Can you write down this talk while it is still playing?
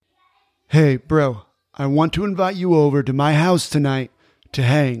Hey, bro, I want to invite you over to my house tonight to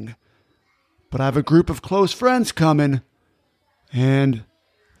hang. But I have a group of close friends coming, and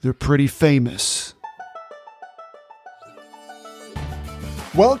they're pretty famous.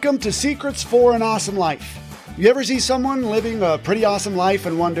 Welcome to Secrets for an Awesome Life. You ever see someone living a pretty awesome life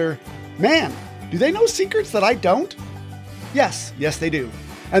and wonder, man, do they know secrets that I don't? Yes, they do.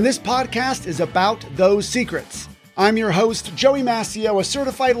 And this podcast is about those secrets. I'm your host, Joey Mascio, a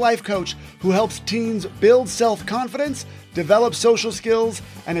certified life coach who helps teens build self-confidence, develop social skills,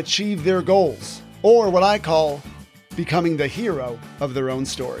 and achieve their goals. Or what I call becoming the hero of their own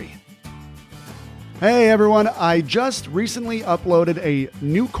story. Hey everyone, I just recently uploaded a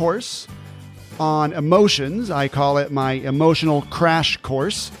new course on emotions. I call it my emotional crash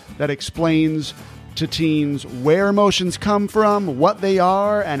course that explains to teens where emotions come from, what they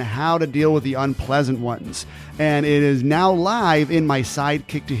are, and how to deal with the unpleasant ones. And it is now live in my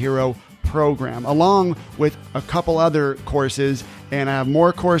Sidekick to Hero program, along with a couple other courses, and I have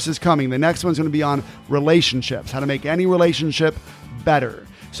more courses coming. The next one's going to be on relationships, how to make any relationship better.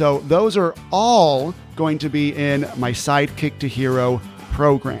 So those are all going to be in my Sidekick to Hero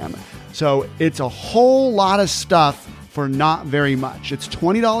program. So it's a whole lot of stuff for not very much. It's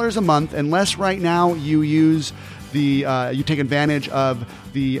 $20 a month, unless right now you use you take advantage of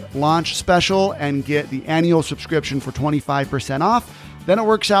the launch special and get the annual subscription for 25% off. Then it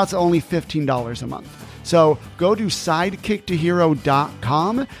works out to only $15 a month. So go to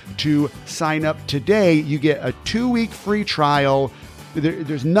sidekicktohero.com to sign up today. You get a 2-week free trial.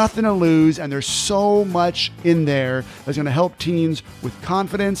 There's nothing to lose, and there's so much in there that's going to help teens with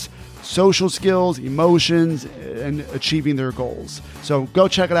confidence, social skills, emotions, and achieving their goals. So go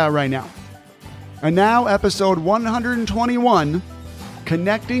check it out right now. And now, episode 121,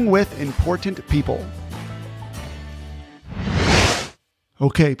 Connecting with Important People.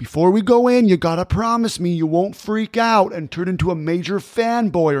 Okay, before we go in, you gotta promise me you won't freak out and turn into a major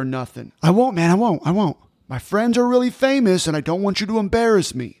fanboy or nothing. I won't, man, I won't. My friends are really famous, and I don't want you to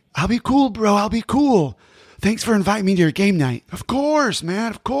embarrass me. I'll be cool, bro, I'll be cool. Thanks for inviting me to your game night. Of course, man,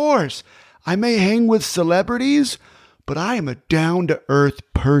 of course. I may hang with celebrities, but I am a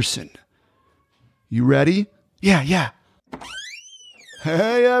down-to-earth person. You ready? Yeah.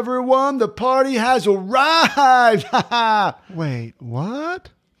 Hey, everyone, the party has arrived. Wait,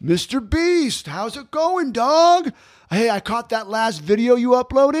 what? Mr. Beast, how's it going, dog? Hey, I caught that last video you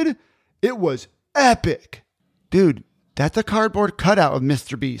uploaded. It was epic. Dude, that's a cardboard cutout of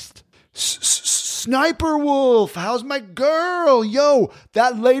Mr. Beast. Sniper Wolf, how's my girl? Yo,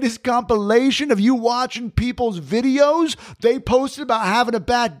 that latest compilation of you watching people's videos they posted about having a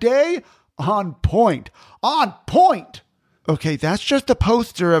bad day? On point. Okay, that's just a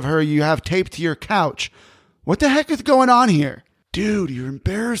poster of her you have taped to your couch. What the heck is going on here? Dude, you're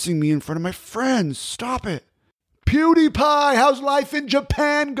embarrassing me in front of my friends. Stop it. PewDiePie, how's life in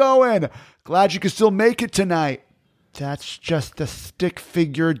Japan going? Glad you can still make it tonight. That's just a stick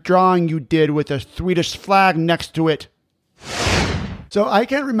figure drawing you did with a Swedish flag next to it. So I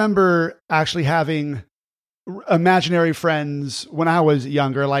can't remember actually having imaginary friends when I was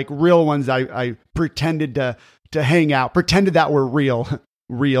younger, like real ones I pretended to hang out, pretended that were real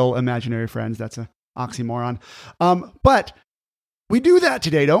imaginary friends. That's an oxymoron. But we do that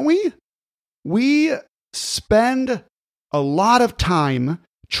today, don't we? We spend a lot of time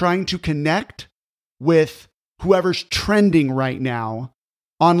trying to connect with whoever's trending right now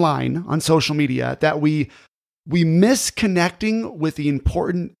online, on social media, that we miss connecting with the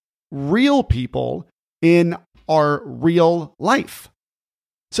important real people in our real life.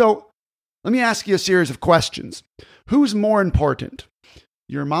 So let me ask you a series of questions. Who's more important?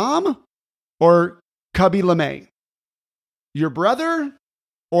 Your mom or Cubby LeMay? Your brother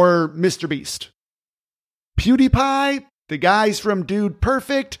or Mr. Beast? PewDiePie, the guys from Dude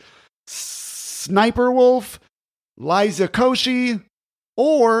Perfect, Sniper Wolf, Liza Koshy,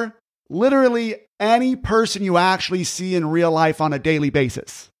 or literally any person you actually see in real life on a daily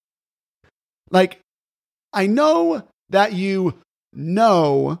basis? Like, I know that you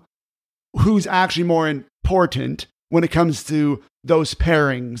know who's actually more important when it comes to those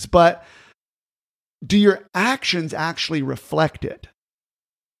pairings, but do your actions actually reflect it?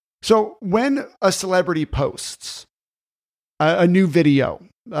 So when a celebrity posts a new video,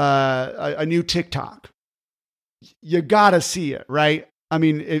 a new TikTok, you gotta see it, right? I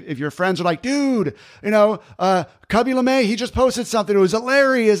mean, if your friends are like, dude, Cubby LeMay, he just posted something. It was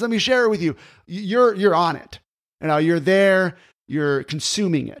hilarious. Let me share it with you. You're on it. You're there. You're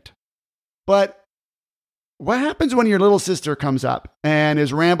consuming it. But what happens when your little sister comes up and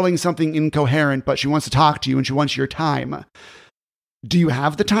is rambling something incoherent, but she wants to talk to you and she wants your time? Do you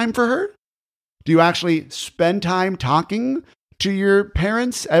have the time for her? Do you actually spend time talking to your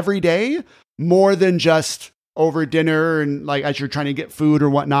parents every day more than just over dinner and like as you're trying to get food or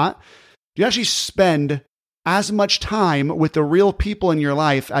whatnot? Do you actually spend as much time with the real people in your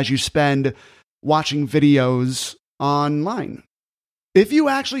life as you spend watching videos online? If you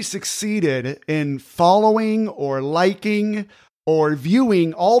actually succeeded in following or liking or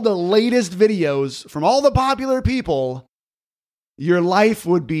viewing all the latest videos from all the popular people, your life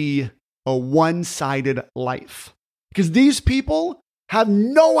would be a one-sided life. Because these people have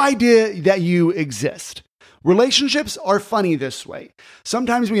no idea that you exist. Relationships are funny this way.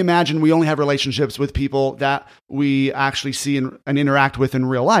 Sometimes we imagine we only have relationships with people that we actually see and interact with in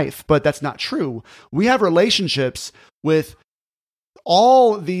real life, but that's not true. We have relationships with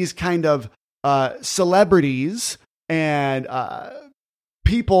all these kind of celebrities and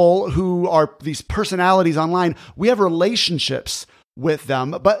people who are these personalities online. We have relationships with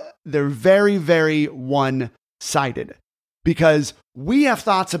them, but they're very, very one-sided because we have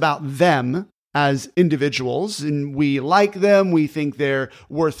thoughts about them as individuals and we like them. We think they're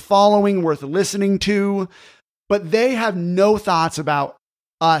worth following, worth listening to, but they have no thoughts about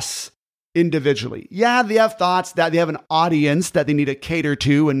us individually. Yeah, they have thoughts that they have an audience that they need to cater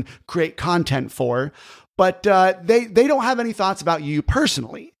to and create content for, but they don't have any thoughts about you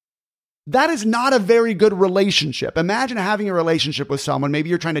personally. That is not a very good relationship. Imagine having a relationship with someone, maybe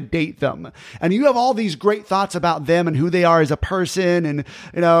you're trying to date them, and you have all these great thoughts about them and who they are as a person, and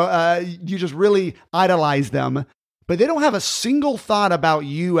you just really idolize them, but they don't have a single thought about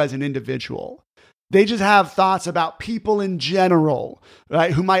you as an individual. They just have thoughts about people in general,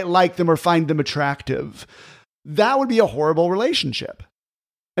 right, who might like them or find them attractive. That would be a horrible relationship.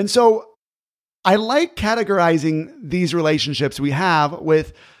 And so I like categorizing these relationships we have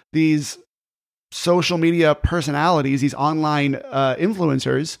with these social media personalities, these online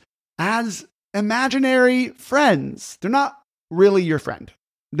influencers, as imaginary friends. They're not really your friend.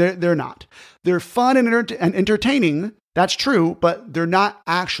 They're not. They're fun and entertaining. That's true, but they're not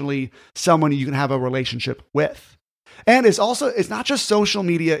actually someone you can have a relationship with. And it's not just social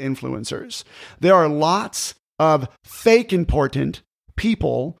media influencers. There are lots of fake important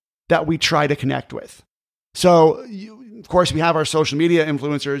people that we try to connect with. So, of course, we have our social media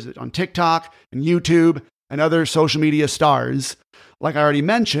influencers on TikTok and YouTube and other social media stars, like I already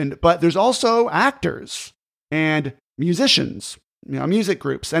mentioned, but there's also actors and musicians, music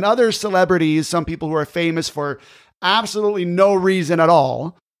groups and other celebrities, some people who are famous for absolutely no reason at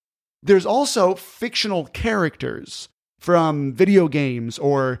all. There's also fictional characters from video games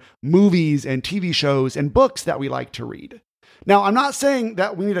or movies and TV shows and books that we like to read. Now, I'm not saying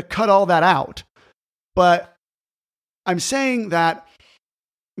that we need to cut all that out, but I'm saying that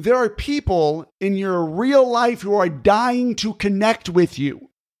there are people in your real life who are dying to connect with you.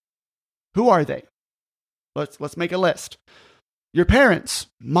 Who are they? Let's make a list. Your parents,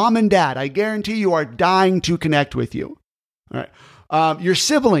 mom and dad, I guarantee you are dying to connect with you. All right. Your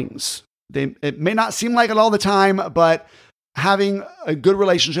siblings, it may not seem like it all the time, but having a good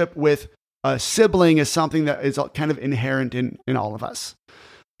relationship with a sibling is something that is kind of inherent in all of us.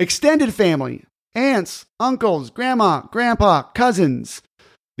 Extended family, aunts, uncles, grandma, grandpa, cousins.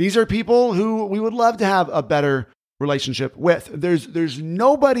 These are people who we would love to have a better relationship with. There's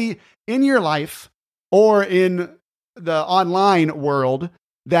nobody in your life or in the online world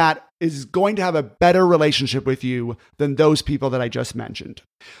that is going to have a better relationship with you than those people that I just mentioned.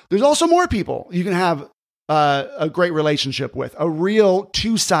 There's also more people you can have a great relationship with, a real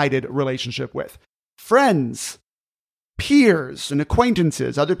two-sided relationship with. Friends, peers, and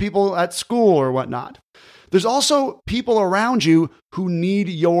acquaintances, other people at school or whatnot. There's also people around you who need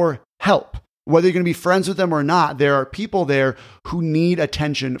your help. Whether you're going to be friends with them or not, there are people there who need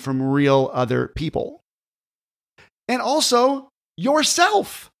attention from real other people. And also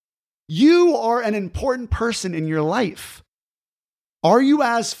yourself. You are an important person in your life. Are you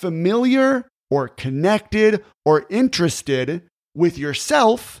as familiar or connected or interested with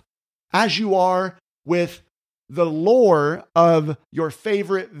yourself as you are with the lore of your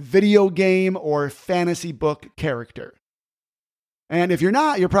favorite video game or fantasy book character? And if you're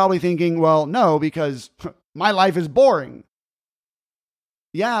not, you're probably thinking, well, no, because my life is boring.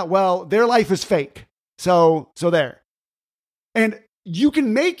 Yeah, well, their life is fake. So there. And you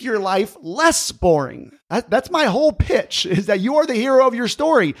can make your life less boring. That's my whole pitch, is that you are the hero of your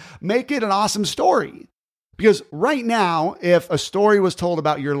story. Make it an awesome story. Because right now, if a story was told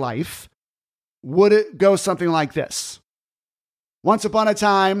about your life, would it go something like this? Once upon a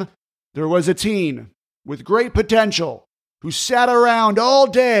time, there was a teen with great potential who sat around all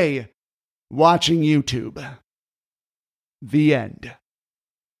day watching YouTube. The end.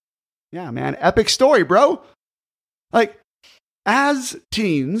 Yeah, man. Epic story, bro. Like, as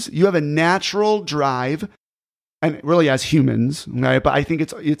teens, you have a natural drive, and really as humans, right? But I think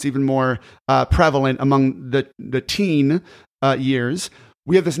it's even more prevalent among the teen years.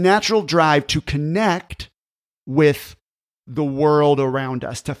 We have this natural drive to connect with the world around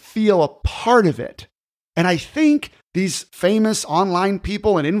us, to feel a part of it. And I think these famous online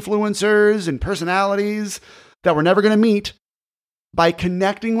people and influencers and personalities that we're never going to meet, by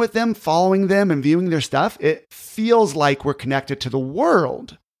connecting with them, following them, and viewing their stuff, it feels like we're connected to the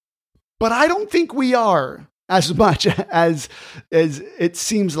world. But I don't think we are as much as it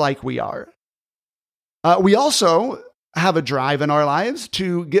seems like we are. We also have a drive in our lives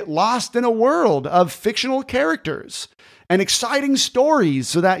to get lost in a world of fictional characters and exciting stories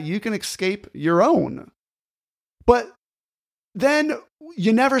so that you can escape your own. But then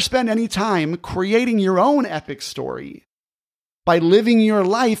you never spend any time creating your own epic story by living your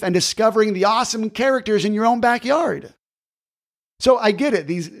life and discovering the awesome characters in your own backyard. So I get it.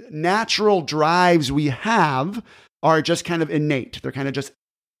 These natural drives we have are just kind of innate. They're kind of just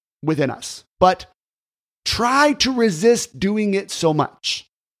within us. But try to resist doing it so much,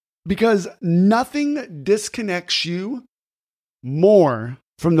 because nothing disconnects you more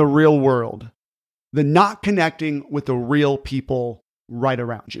from the real world than not connecting with the real people right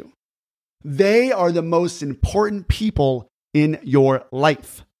around you. They are the most important people in your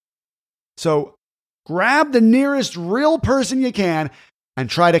life. So grab the nearest real person you can and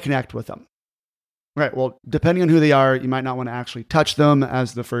try to connect with them. Right. Well, depending on who they are, you might not want to actually touch them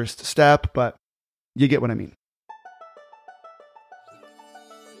as the first step, but you get what I mean.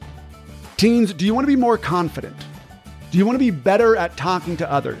 Teens, do you want to be more confident? Do you want to be better at talking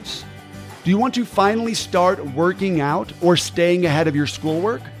to others? Do you want to finally start working out or staying ahead of your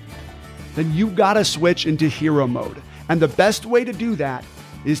schoolwork? Then you've got to switch into hero mode. And the best way to do that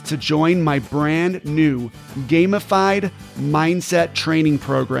is to join my brand new gamified mindset training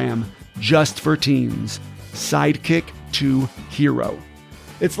program just for teens, Sidekick to Hero.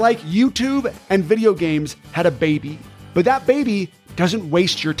 It's like YouTube and video games had a baby, but that baby doesn't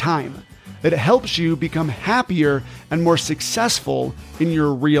waste your time. It helps you become happier and more successful in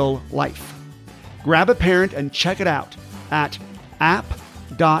your real life. Grab a parent and check it out at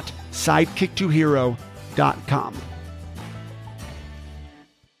app.sidekicktohero.com.